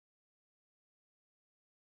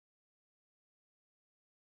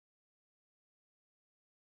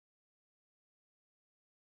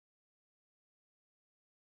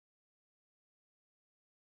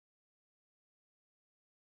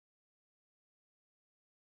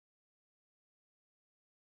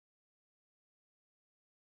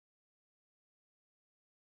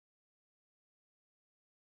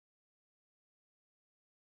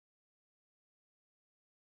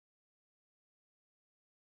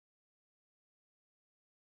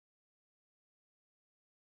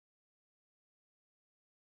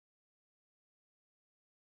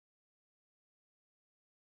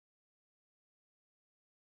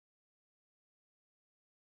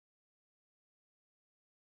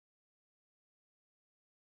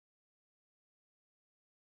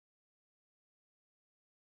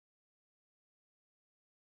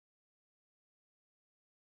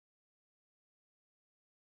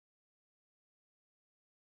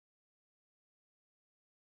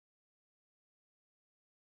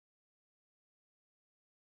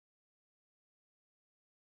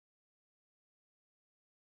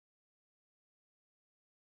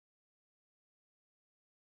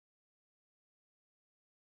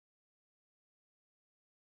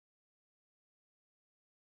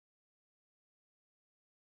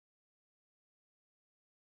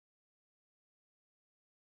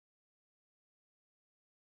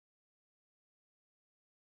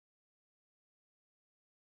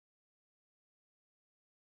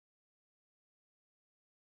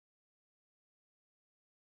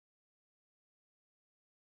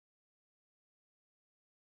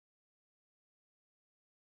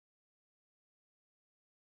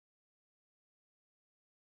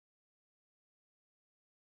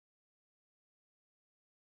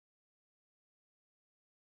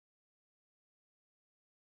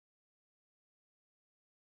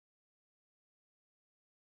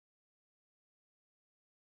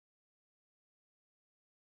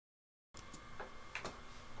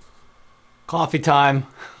Coffee time.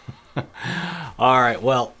 All right,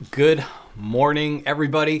 well, good morning,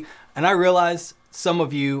 everybody. And I realize some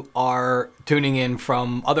of you are tuning in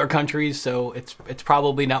from other countries, so it's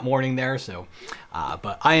probably not morning there. So,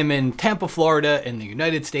 but I am in Tampa, Florida, in the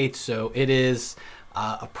United States. So it is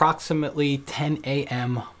approximately 10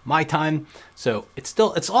 a.m. my time. So it's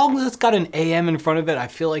as long as it's got an a.m. in front of it, I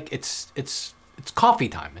feel like it's coffee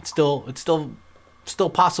time. It's still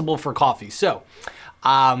possible for coffee. So,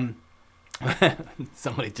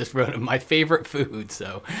 somebody just wrote my favorite food.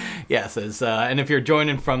 So yes, and if you're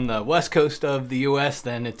joining from the west coast of the US,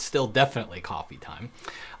 then it's still definitely coffee time.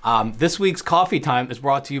 This week's coffee time is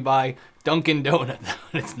brought to you by Dunkin' Donuts.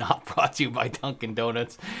 It's not brought to you by Dunkin'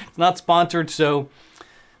 Donuts. It's not sponsored. So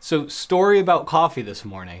story about coffee this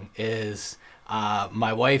morning is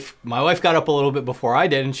my wife got up a little bit before I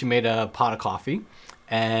did, and she made a pot of coffee,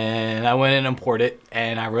 and I went in and poured it,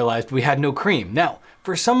 and I realized we had no cream. Now,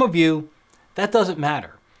 for some of you, that doesn't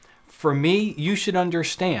matter. For me, you should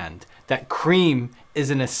understand that cream is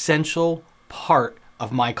an essential part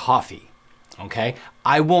of my coffee, okay?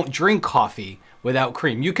 I won't drink coffee without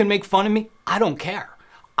cream. You can make fun of me. I don't care.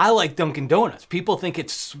 I like Dunkin' Donuts. People think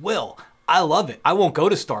it's swill. I love it. I won't go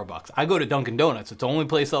to Starbucks. I go to Dunkin' Donuts. It's the only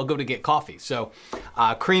place I'll go to get coffee. So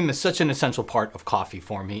cream is such an essential part of coffee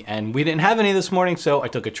for me. And we didn't have any this morning, so I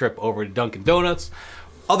took a trip over to Dunkin' Donuts.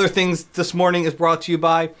 Other things this morning is brought to you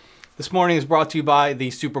by the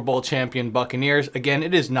Super Bowl champion Buccaneers. Again,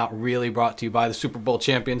 it is not really brought to you by the Super Bowl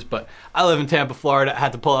champions, but I live in Tampa, Florida. I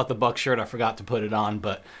had to pull out the Bucs shirt. I forgot to put it on,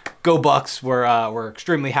 but go Bucs. We're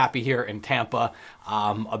extremely happy here in Tampa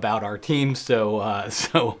about our team. So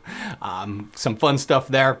some fun stuff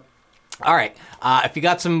there. All right, if you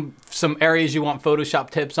got some areas you want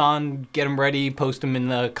Photoshop tips on, get them ready, post them in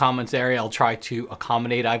the comments area. I'll try to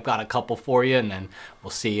accommodate. I've got a couple for you, and then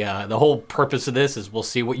we'll see. The whole purpose of this is we'll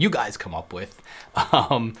see what you guys come up with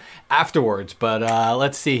afterwards. But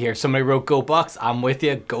let's see here. Somebody wrote Go Bucks. I'm with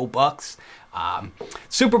you. Go Bucks.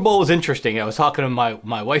 Super Bowl was interesting. I was talking to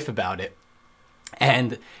my wife about it,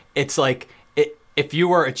 and it's like if you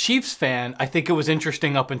were a Chiefs fan, I think it was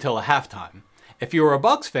interesting up until a halftime. If you were a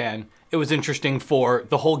Bucks fan, it was interesting for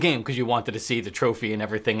the whole game because you wanted to see the trophy and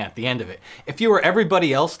everything at the end of it. If you were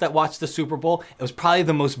everybody else that watched the Super Bowl, it was probably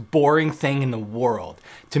the most boring thing in the world.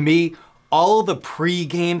 To me, all the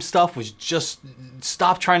pre-game stuff was just,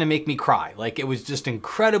 stop trying to make me cry. Like, it was just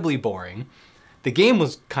incredibly boring. The game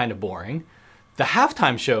was kind of boring. The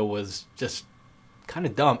halftime show was just kind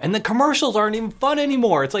of dumb. And the commercials aren't even fun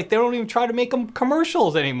anymore. It's like they don't even try to make them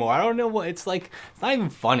commercials anymore. I don't know what, it's like, it's not even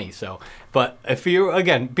funny. So, but if you,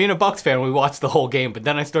 again, being a Bucks fan, we watched the whole game, but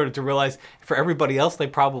then I started to realize for everybody else, they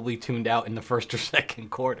probably tuned out in the first or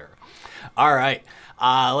second quarter. All right,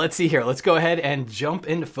 let's see here. Let's go ahead and jump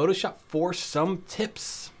into Photoshop for some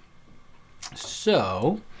tips.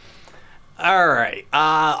 So, all right,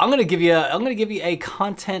 I'm gonna give you a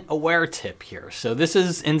content-aware tip here. So this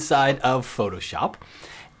is inside of Photoshop,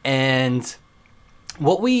 and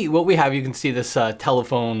what we have, you can see this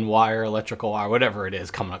telephone wire, electrical wire, whatever it is,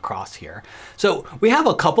 coming across here. So we have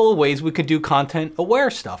a couple of ways we could do content-aware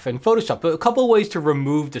stuff in Photoshop, but a couple of ways to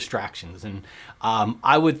remove distractions. And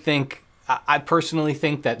I personally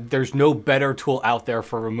think that there's no better tool out there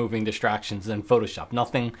for removing distractions than Photoshop.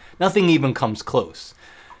 Nothing even comes close.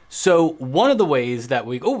 So one of the ways that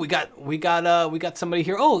we got somebody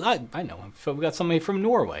here. Oh, I know him. So we got somebody from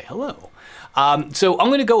Norway. Hello. So I'm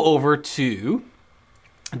going to go over to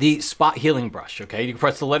the spot healing brush. Okay, you can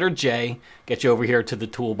press the letter J, get you over here to the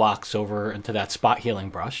toolbox over into that spot healing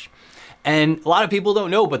brush. And a lot of people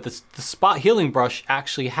don't know, but the spot healing brush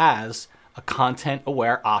actually has a content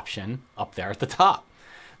aware option up there at the top.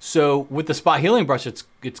 So with the spot healing brush, it's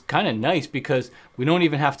kind of nice because we don't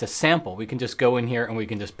even have to sample. We can just go in here and we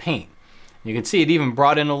can just paint. You can see it even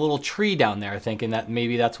brought in a little tree down there, thinking that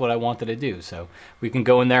maybe that's what I wanted to do. So we can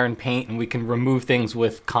go in there and paint, and we can remove things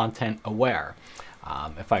with content aware.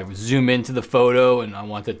 If I zoom into the photo and I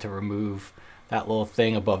wanted to remove that little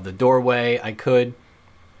thing above the doorway, I could.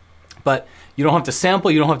 But you don't have to sample,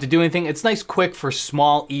 you don't have to do anything. It's nice, quick for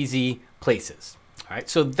small, easy places. All right,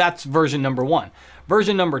 so that's version number one.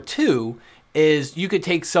 Version number two is you could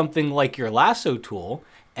take something like your lasso tool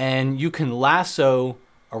and you can lasso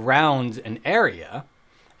around an area,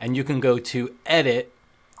 and you can go to edit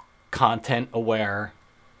content aware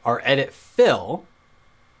or edit fill.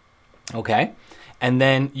 Okay. And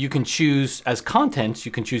then you can choose as contents,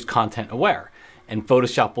 you can choose content aware, and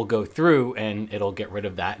Photoshop will go through and it'll get rid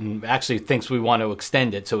of that and actually thinks we want to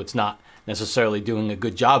extend it. So it's not necessarily doing a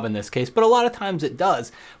good job in this case, but a lot of times it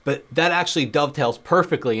does. But that actually dovetails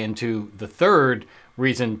perfectly into the third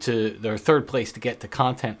reason their third place to get to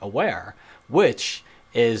content aware, which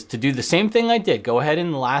is to do the same thing I did. Go ahead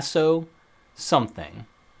and lasso something,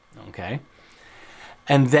 okay?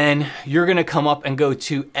 And then you're gonna come up and go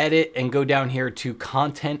to edit and go down here to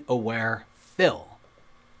content aware fill.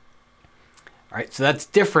 All right, so that's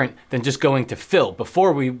different than just going to fill.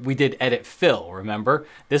 Before we did edit fill, remember?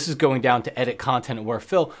 This is going down to edit content aware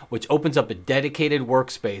fill, which opens up a dedicated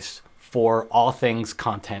workspace for all things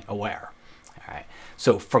content aware. All right,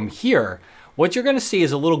 so from here, what you're gonna see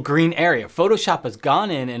is a little green area. Photoshop has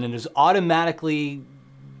gone in and it has automatically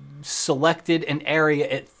selected an area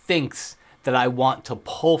it thinks that I want to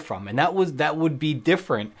pull from. And that would be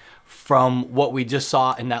different from what we just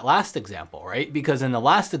saw in that last example, right? Because in the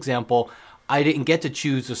last example, I didn't get to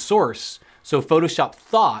choose a source. So Photoshop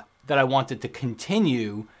thought that I wanted to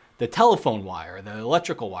continue the telephone wire, the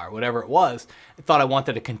electrical wire, whatever it was. It thought I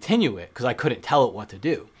wanted to continue it because I couldn't tell it what to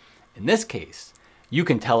do. In this case, you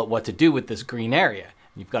can tell it what to do with this green area.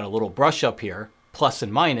 You've got a little brush up here, plus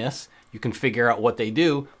and minus. You can figure out what they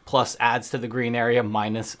do. Plus adds to the green area,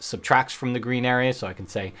 minus subtracts from the green area. So I can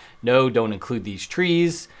say, no, don't include these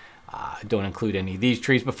trees. Don't include any of these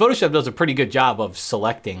trees. But Photoshop does a pretty good job of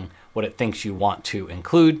selecting what it thinks you want to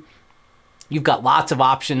include. You've got lots of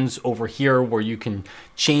options over here where you can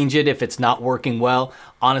change it if it's not working well.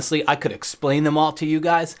 Honestly, I could explain them all to you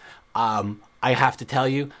guys. I have to tell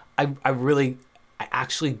you, I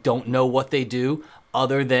actually don't know what they do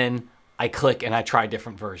other than I click and I try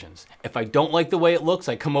different versions. If I don't like the way it looks,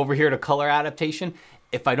 I come over here to color adaptation.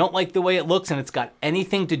 If I don't like the way it looks and it's got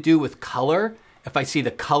anything to do with color, if I see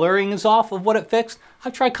the coloring is off of what it fixed,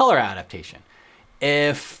 I'll try color adaptation.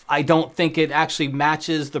 If I don't think it actually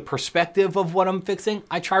matches the perspective of what I'm fixing,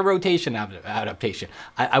 I try rotation adaptation.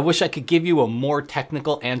 I wish I could give you a more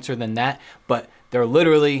technical answer than that, but there are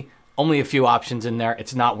literally only a few options in there.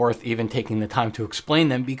 It's not worth even taking the time to explain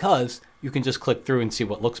them because you can just click through and see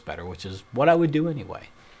what looks better, which is what I would do anyway.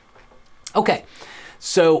 Okay,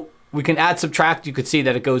 so we can add, subtract. You could see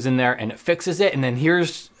that it goes in there and it fixes it. And then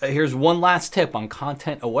here's one last tip on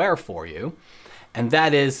content aware for you. And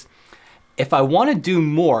that is, if I want to do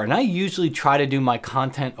more, and I usually try to do my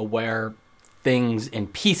content aware things in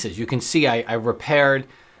pieces. You can see I repaired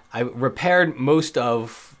most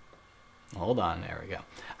of, hold on, there we go.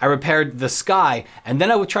 I repaired the sky and then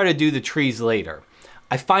I would try to do the trees later.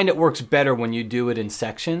 I find it works better when you do it in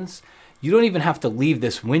sections. You don't even have to leave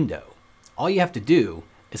this window. All you have to do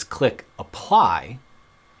is click apply.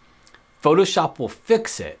 Photoshop will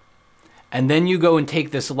fix it. And then you go and take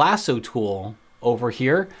this lasso tool over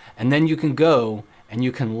here, and then you can go and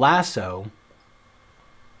you can lasso,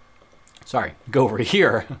 go over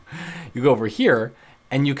here. You go over here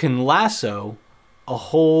and you can lasso a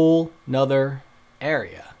whole nother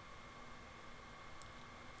area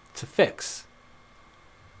to fix.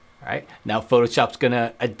 All right, now Photoshop's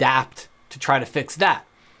gonna adapt to try to fix that.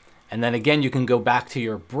 And then again, you can go back to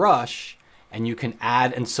your brush and you can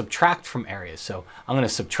add and subtract from areas. So I'm gonna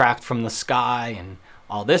subtract from the sky and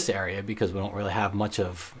all this area because we don't really have much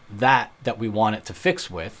of that we want it to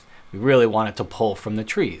fix with. We really want it to pull from the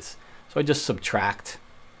trees. So I just subtract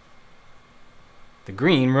the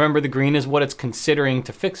green. Remember, the green is what it's considering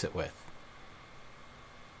to fix it with.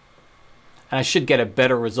 And I should get a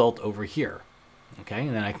better result over here. Okay,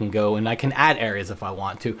 and then I can go and I can add areas if I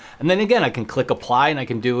want to. And then again, I can click apply and I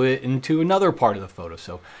can do it into another part of the photo.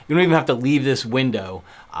 So you don't even have to leave this window.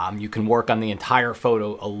 You can work on the entire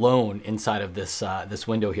photo alone inside of this, this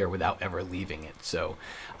window here without ever leaving it. So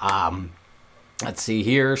let's see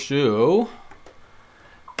here. So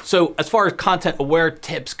as far as content aware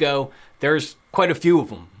tips go, there's quite a few of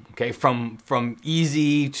them. Okay, from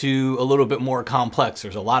easy to a little bit more complex.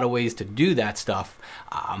 There's a lot of ways to do that stuff.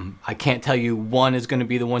 I can't tell you one is going to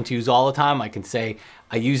be the one to use all the time. I can say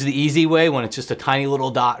I use the easy way when it's just a tiny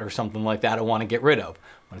little dot or something like that I want to get rid of.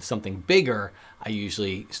 When it's something bigger, I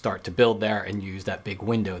usually start to build there and use that big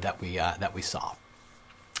window that we saw.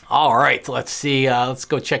 All right, let's see. Let's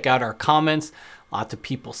go check out our comments. Lots of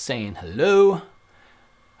people saying hello.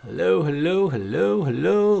 Hello, hello, hello,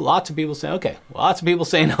 hello. Lots of people saying, okay, lots of people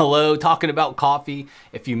saying hello, talking about coffee.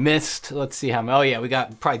 If you missed, let's see how many. Oh yeah, we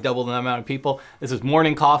got probably double the amount of people. This is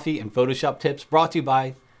Morning Coffee and Photoshop Tips brought to you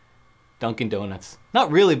by Dunkin' Donuts. Not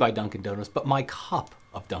really by Dunkin' Donuts, but my cup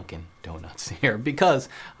of Dunkin' Donuts here because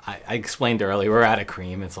I explained earlier, we're out of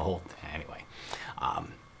cream. It's a whole thing. Anyway.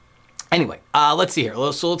 Anyway, let's see here.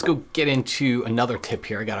 So let's go get into another tip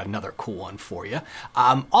here. I got another cool one for you.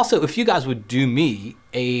 Also, if you guys would do me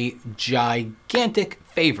a gigantic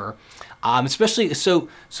favor, especially so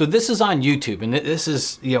this is on YouTube, and this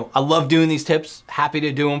is, you know, I love doing these tips. Happy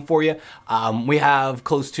to do them for you. We have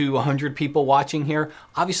close to 100 people watching here.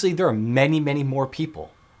 Obviously, there are many, many more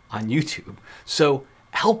people on YouTube. So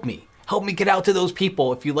help me get out to those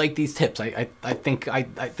people if you like these tips. I think I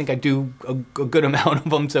do a good amount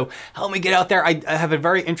of them. So help me get out there. I have a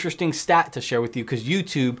very interesting stat to share with you, because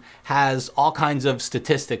YouTube has all kinds of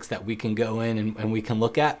statistics that we can go in and we can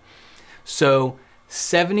look at. So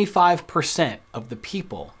 75% of the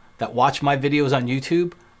people that watch my videos on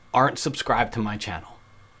YouTube aren't subscribed to my channel.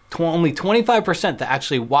 Only 25% that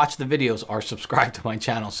actually watch the videos are subscribed to my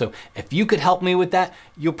channel. So if you could help me with that,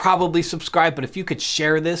 you'll probably subscribe. But if you could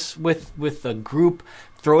share this with a group,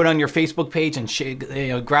 throw it on your Facebook page and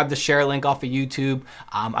grab the share link off of YouTube,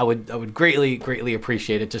 I would greatly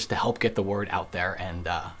appreciate it, just to help get the word out there and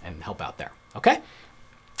help out there. Okay.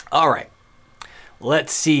 All right.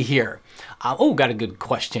 Let's see here. Got a good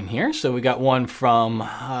question here. So we got one from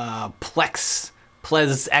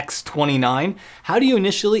PlezX29. How do you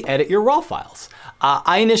initially edit your RAW files?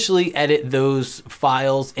 I initially edit those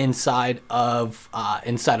files inside of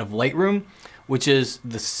Lightroom, which is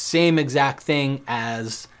the same exact thing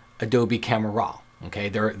as Adobe Camera Raw. Okay,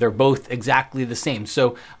 they're both exactly the same.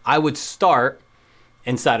 So I would start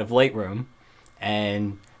inside of Lightroom,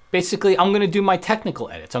 and basically I'm going to do my technical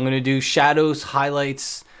edits. I'm going to do shadows,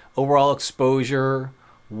 highlights, overall exposure,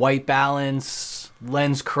 white balance,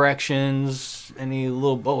 lens corrections, any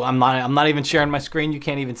little, I'm not even sharing my screen. You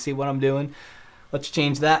can't even see what I'm doing. Let's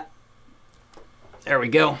change that. There we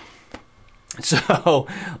go. So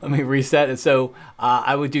let me reset it. So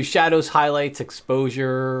I would do shadows, highlights,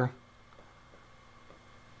 exposure,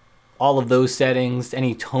 all of those settings,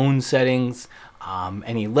 any tone settings,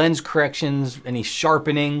 any lens corrections, any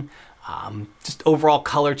sharpening, just overall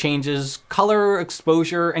color changes, color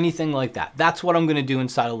exposure, anything like that. That's what I'm going to do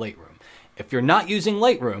inside of Lightroom. If you're not using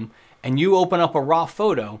Lightroom and you open up a raw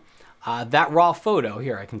photo, that raw photo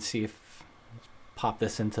here, I can see if pop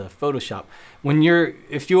this into Photoshop.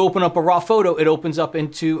 If you open up a raw photo, it opens up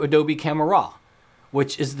into Adobe Camera Raw,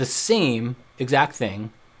 which is the same exact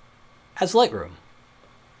thing as Lightroom.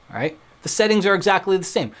 All right. The settings are exactly the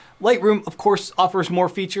same. Lightroom, of course, offers more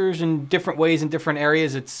features in different ways in different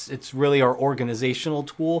areas. It's really our organizational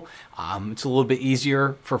tool. It's a little bit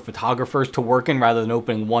easier for photographers to work in rather than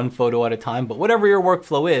opening one photo at a time. But whatever your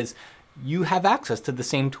workflow is, you have access to the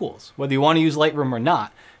same tools. Whether you want to use Lightroom or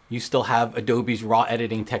not, you still have Adobe's raw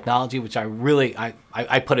editing technology, which I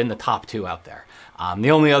put in the top two out there.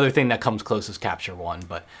 The only other thing that comes close is Capture One,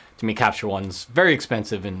 but to me, Capture One's very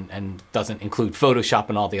expensive and doesn't include Photoshop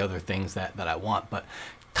and all the other things that I want. But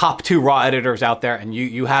top two raw editors out there, and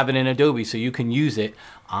you have it in Adobe, so you can use it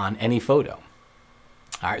on any photo.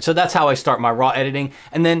 All right, so that's how I start my raw editing.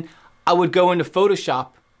 And then I would go into Photoshop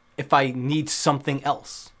if I need something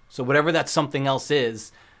else. So whatever that something else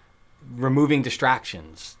is, removing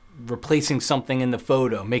distractions, replacing something in the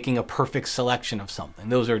photo, making a perfect selection of something.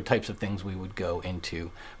 Those are types of things we would go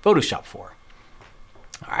into Photoshop for.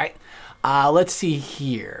 All right, let's see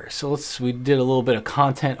here. So we did a little bit of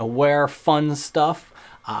content aware, fun stuff.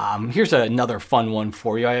 Here's another fun one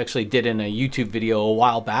for you. I actually did in a YouTube video a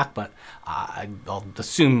while back, but I'll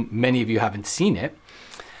assume many of you haven't seen it.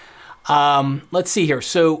 Let's see here.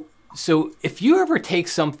 So if you ever take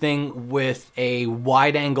something with a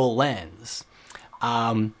wide angle lens,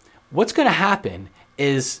 what's going to happen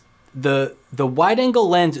is the wide angle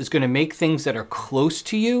lens is going to make things that are close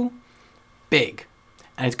to you big.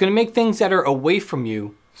 And it's going to make things that are away from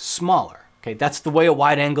you smaller. Okay, that's the way a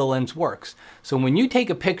wide angle lens works. So when you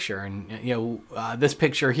take a picture, and this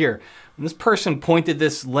picture here, when this person pointed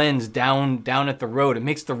this lens down at the road, it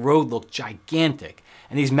makes the road look gigantic.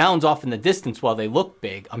 And these mountains off in the distance, while they look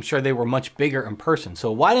big, I'm sure they were much bigger in person. So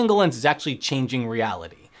a wide angle lens is actually changing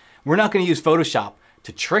reality. We're not going to use Photoshop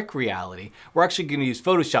to trick reality. We're actually going to use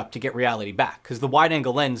Photoshop to get reality back, because the wide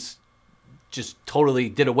angle lens just totally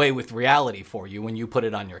did away with reality for you when you put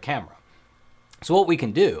it on your camera. So what we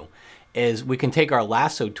can do is we can take our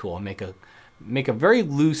lasso tool and make a very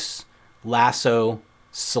loose lasso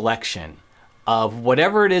selection of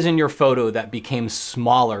whatever it is in your photo that became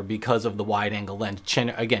smaller because of the wide angle lens.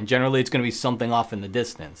 Again, generally it's going to be something off in the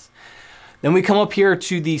distance. Then we come up here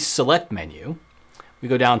to the select menu. We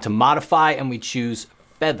go down to modify and we choose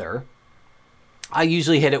feather. I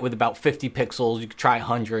usually hit it with about 50 pixels. You could try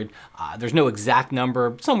 100. There's no exact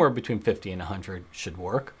number. Somewhere between 50 and 100 should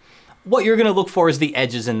work. What you're going to look for is the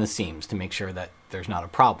edges and the seams to make sure that there's not a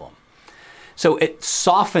problem. So it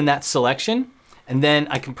softened that selection, and then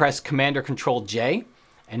I can press Command or Control J.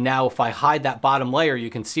 And now if I hide that bottom layer, you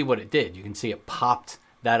can see what it did. You can see it popped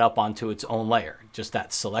that up onto its own layer, just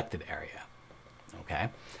that selected area, okay?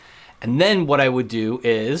 And then what I would do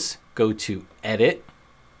is go to Edit,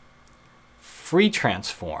 Free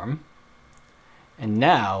Transform, and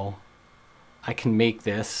now I can make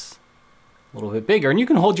this a little bit bigger. And you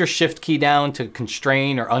can hold your Shift key down to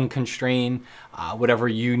constrain or unconstrain, whatever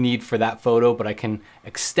you need for that photo, but I can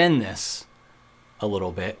extend this a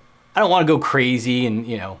little bit. I don't want to go crazy and,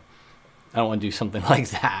 you know, I don't want to do something like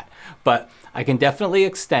that, but I can definitely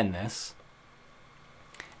extend this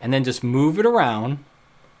and then just move it around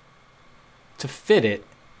to fit it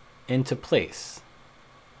into place,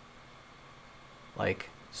 like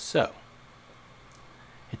so.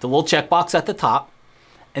 Hit the little checkbox at the top,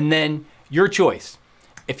 and then your choice.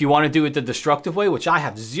 If you want to do it the destructive way, which I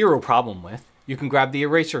have zero problem with, you can grab the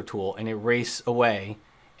eraser tool and erase away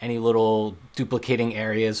any little duplicating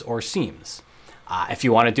areas or seams. If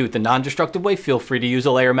you want to do it the non-destructive way, feel free to use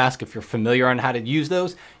a layer mask. If you're familiar on how to use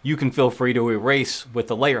those, you can feel free to erase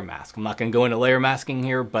with a layer mask. I'm not going to go into layer masking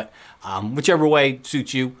here, but whichever way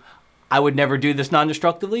suits you. I would never do this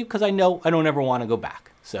non-destructively because I know I don't ever want to go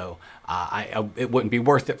back. So it wouldn't be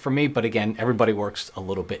worth it for me. But again, everybody works a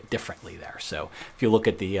little bit differently there. So if you look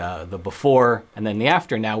at the before and then the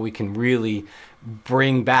after, now we can really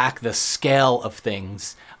bring back the scale of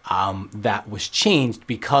things that was changed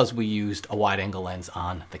because we used a wide angle lens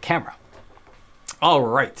on the camera. All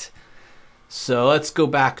right, so let's go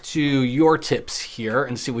back to your tips here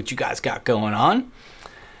and see what you guys got going on.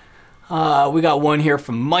 We got one here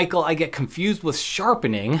from Michael. I get confused with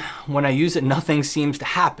sharpening. When I use it, nothing seems to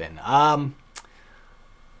happen.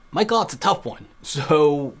 Michael, it's a tough one.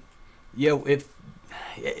 So, you know, if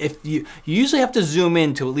you usually have to zoom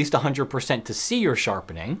in to at least 100% to see your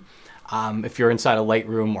sharpening, if you're inside a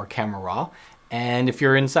Lightroom or Camera Raw. And if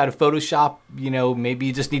you're inside of Photoshop, you know, maybe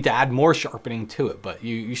you just need to add more sharpening to it. But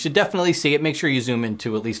you should definitely see it. Make sure you zoom in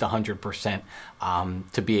to at least 100%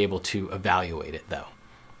 to be able to evaluate it, though.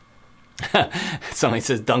 Somebody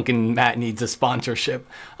says Duncan Matt needs a sponsorship.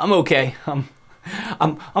 I'm okay.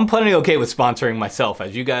 I'm plenty okay with sponsoring myself,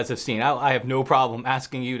 as you guys have seen. I have no problem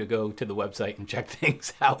asking you to go to the website and check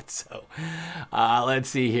things out. So let's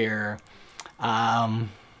see here.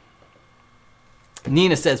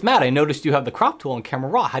 Nina says, Matt, I noticed you have the crop tool in Camera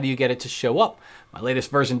Raw. How do you get it to show up? My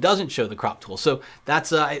latest version doesn't show the crop tool. So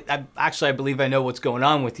that's, actually, I believe I know what's going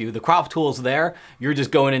on with you. The crop tool's there. You're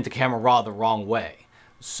just going into Camera Raw the wrong way.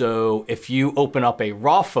 So if you open up a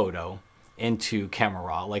raw photo into Camera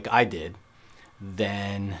Raw, like I did,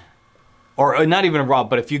 then, or not even a raw,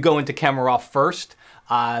 but if you go into Camera Raw first,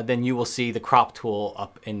 then you will see the crop tool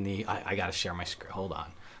up in the, I gotta share my screen, hold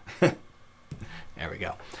on. There we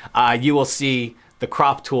go. You will see the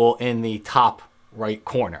crop tool in the top right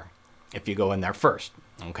corner if you go in there first,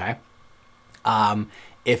 okay?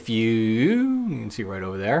 If you can see right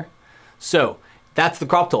over there. So that's the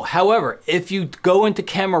crop tool. However, if you go into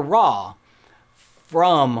Camera Raw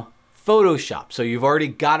from Photoshop, so you've already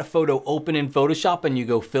got a photo open in Photoshop and you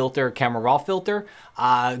go filter, Camera Raw filter,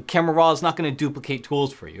 Camera Raw is not going to duplicate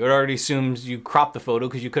tools for you. It already assumes you cropped the photo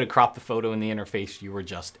because you could have cropped the photo in the interface you were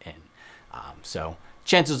just in. So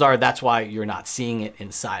chances are that's why you're not seeing it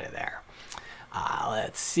inside of there.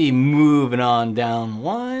 Let's see, moving on down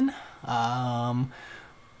one.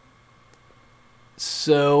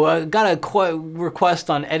 So I got a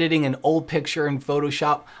request on editing an old picture in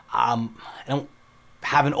Photoshop. I don't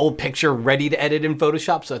have an old picture ready to edit in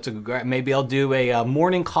Photoshop, so that's a good, maybe I'll do a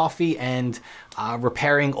morning coffee and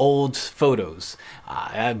repairing old photos.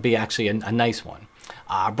 That'd be actually a nice one.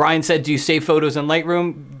 Brian said, do you save photos in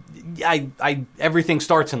Lightroom? Everything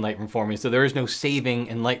starts in Lightroom for me, so there is no saving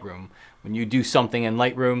in Lightroom. When you do something in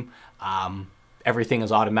Lightroom, everything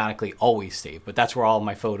is automatically always saved, but that's where all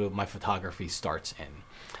my photography starts in,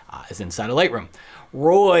 is inside of Lightroom.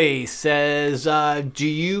 Roy says, do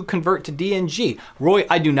you convert to DNG? Roy,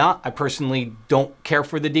 I do not. I personally don't care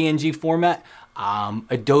for the DNG format.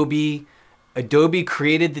 Adobe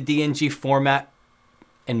created the DNG format,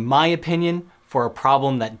 in my opinion, for a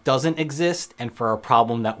problem that doesn't exist and for a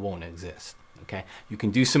problem that won't exist. Okay, you can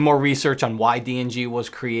do some more research on why DNG was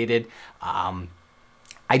created.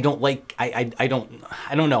 I don't like, I don't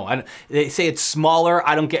know. They say it's smaller.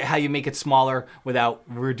 I don't get how you make it smaller without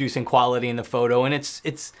reducing quality in the photo. And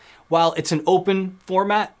while it's an open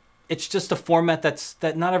format, it's just a format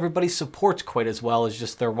that not everybody supports quite as well as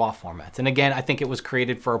just their raw formats. And again, I think it was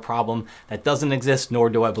created for a problem that doesn't exist, nor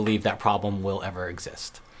do I believe that problem will ever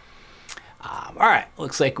exist. All right,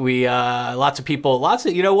 looks like we lots of people,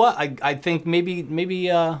 you know what? I think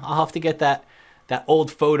maybe I'll have to get that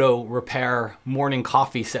old photo repair morning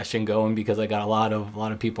coffee session going, because I got a lot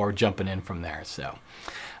of people are jumping in from there. So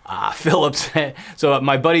Phillips, so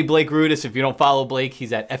my buddy Blake Rudis, if you don't follow Blake,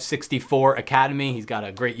 he's at F64 Academy. He's got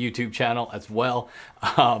a great YouTube channel as well.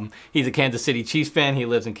 He's a Kansas City Chiefs fan. He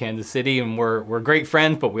lives in Kansas City, and we're great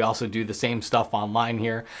friends, but we also do the same stuff online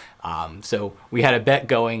here. So we had a bet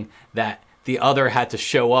going that the other had to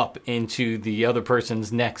show up into the other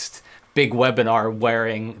person's next big webinar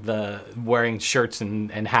wearing shirts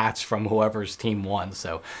and hats from whoever's team won.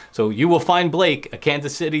 So you will find Blake, a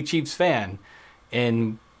Kansas City Chiefs fan,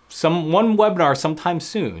 in one webinar sometime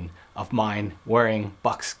soon of mine wearing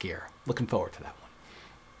Bucs gear. Looking forward to that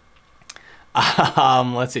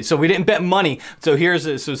one. Let's see. So we didn't bet money. So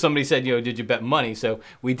so somebody said, did you bet money? So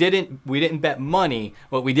we didn't bet money.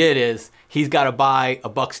 What we did is, he's got to buy a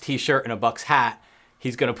Bucs t-shirt and a Bucs hat.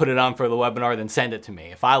 He's going to put it on for the webinar, then send it to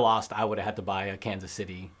me. If I lost, I would have had to buy a Kansas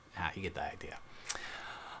City hat. You get the idea.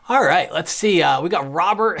 All right, let's see. We got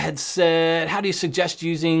Robert had said, how do you suggest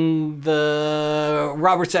using the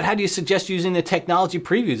technology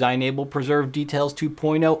previews I enable Preserve Details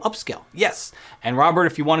 2.0 upscale? Yes. And Robert,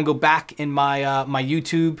 if you want to go back in my my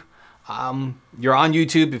YouTube, you're on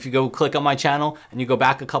YouTube. If you go click on my channel and you go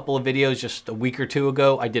back a couple of videos, just a week or two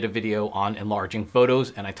ago, I did a video on enlarging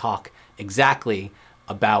photos, and I talk exactly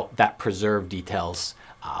about that Preserve Details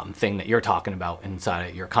thing that you're talking about inside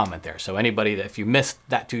of your comment there. So anybody that, if you missed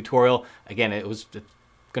that tutorial, again, it's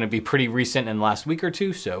going to be pretty recent in the last week or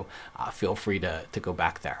two, so feel free to go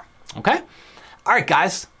back there. Okay? All right,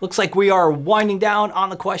 guys, looks like we are winding down on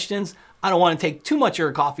the questions. I don't want to take too much of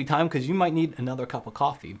your coffee time, because you might need another cup of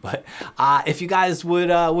coffee, but if you guys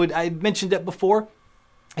would I mentioned it before,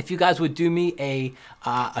 if you guys would do me a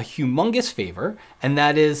humongous favor, and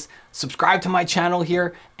that is subscribe to my channel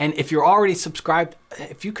here. And if you're already subscribed,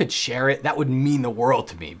 if you could share it, that would mean the world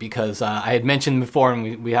to me, because I had mentioned before,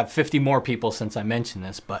 and we have 50 more people since I mentioned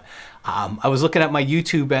this, but I was looking at my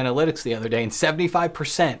YouTube analytics the other day, and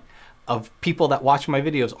 75% of people that watch my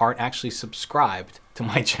videos aren't actually subscribed to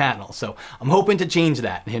my channel. So I'm hoping to change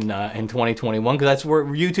that in 2021, because that's where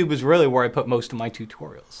YouTube is really where I put most of my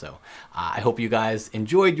tutorials. So I hope you guys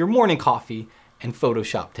enjoyed your morning coffee and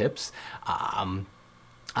Photoshop tips. I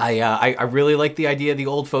really like the idea of the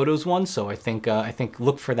old photos one, so I think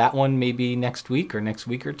look for that one maybe next week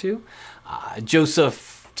or two.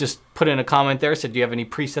 Joseph just put in a comment there, said, do you have any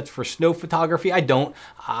presets for snow photography? I don't.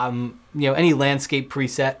 Any landscape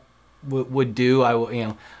preset would do.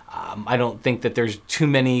 I don't think that there's too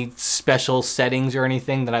many special settings or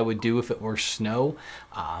anything that I would do if it were snow.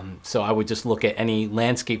 So I would just look at any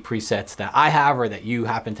landscape presets that I have or that you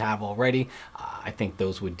happen to have already. I think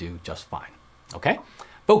those would do just fine. Okay,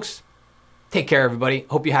 folks, take care, everybody.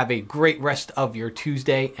 Hope you have a great rest of your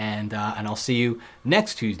Tuesday, and I'll see you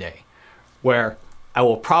next Tuesday, where I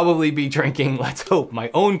will probably be drinking, let's hope, my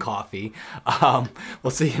own coffee.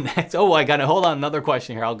 We'll see you next. Oh, I got to hold on, another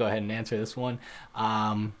question here. I'll go ahead and answer this one.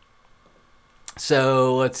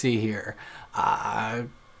 So let's see here.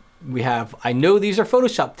 We have, I know these are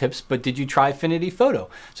Photoshop tips, but did you try Affinity Photo?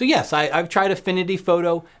 So yes, I've tried Affinity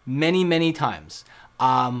Photo many, many times.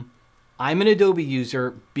 I'm an Adobe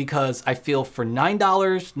user because I feel for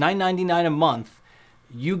 $9.99 a month,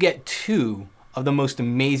 you get two of the most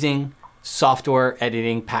amazing software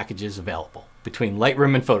editing packages available between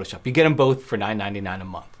Lightroom and Photoshop. You get them both for $9.99 a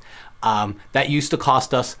month. That used to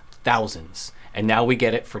cost us thousands, and now we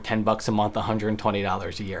get it for 10 bucks a month,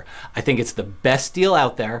 $120 a year. I think it's the best deal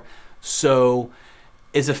out there. So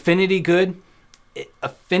is Affinity good?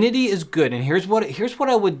 Affinity is good, and here's what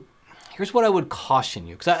I would caution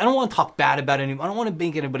you, because I don't want to talk bad about anyone. I don't want to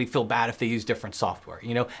make anybody feel bad if they use different software.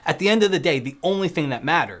 At the end of the day, the only thing that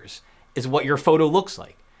matters is what your photo looks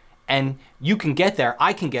like. And you can get there,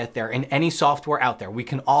 I can get there in any software out there. We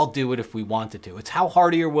can all do it if we wanted to. It's how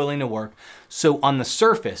hard you're willing to work. So on the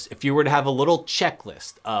surface, if you were to have a little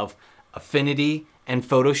checklist of Affinity and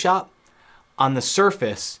Photoshop, on the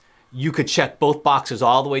surface, you could check both boxes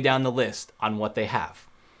all the way down the list on what they have.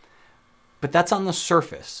 But that's on the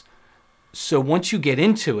surface. So once you get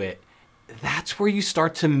into it, that's where you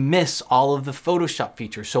start to miss all of the Photoshop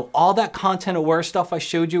features. So all that content aware stuff I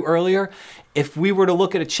showed you earlier, if we were to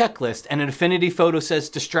look at a checklist and an Affinity Photo says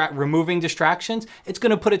removing distractions, it's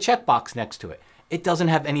going to put a checkbox next to it. It doesn't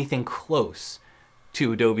have anything close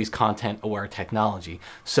to Adobe's content aware technology.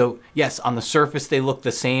 So yes, on the surface they look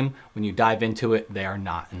the same. When you dive into it, they are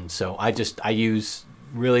not. And so I use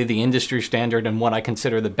really the industry standard and what I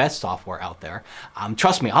consider the best software out there.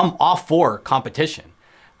 Trust me, I'm all for competition.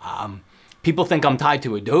 People think I'm tied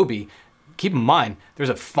to Adobe. keep in mind, there's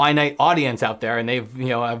a finite audience out there, and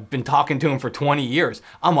I've been talking to them for 20 years.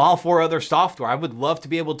 I'm all for other software. I would love to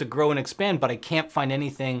be able to grow and expand, but I can't find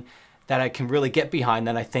anything that I can really get behind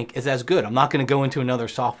that I think is as good. I'm not going to go into another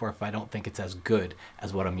software if I don't think it's as good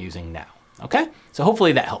as what I'm using now. Okay? So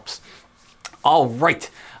hopefully that helps. All right.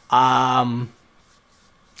 Rob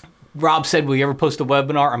said, will you ever post a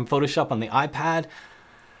webinar on Photoshop on the iPad?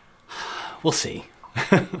 We'll see.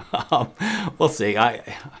 We'll see.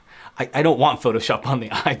 I don't want Photoshop on the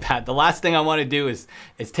iPad. The last thing I want to do is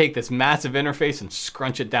take this massive interface and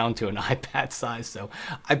scrunch it down to an iPad size. So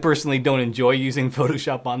I personally don't enjoy using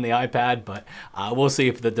Photoshop on the iPad, but we'll see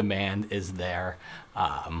if the demand is there.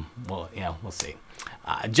 We'll see.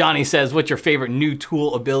 Johnny says, what's your favorite new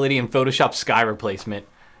tool ability in Photoshop? Sky replacement.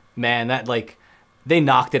 Man, they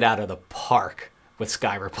knocked it out of the park with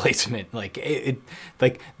sky replacement.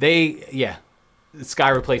 Sky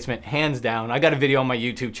replacement, hands down. I got a video on my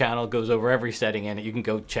YouTube channel. It goes over every setting in it. You can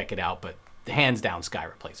go check it out, but hands down, sky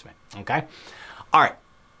replacement. Okay? All right.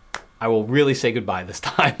 I will really say goodbye this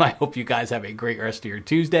time. I hope you guys have a great rest of your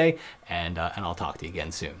Tuesday, and I'll talk to you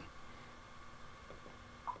again soon.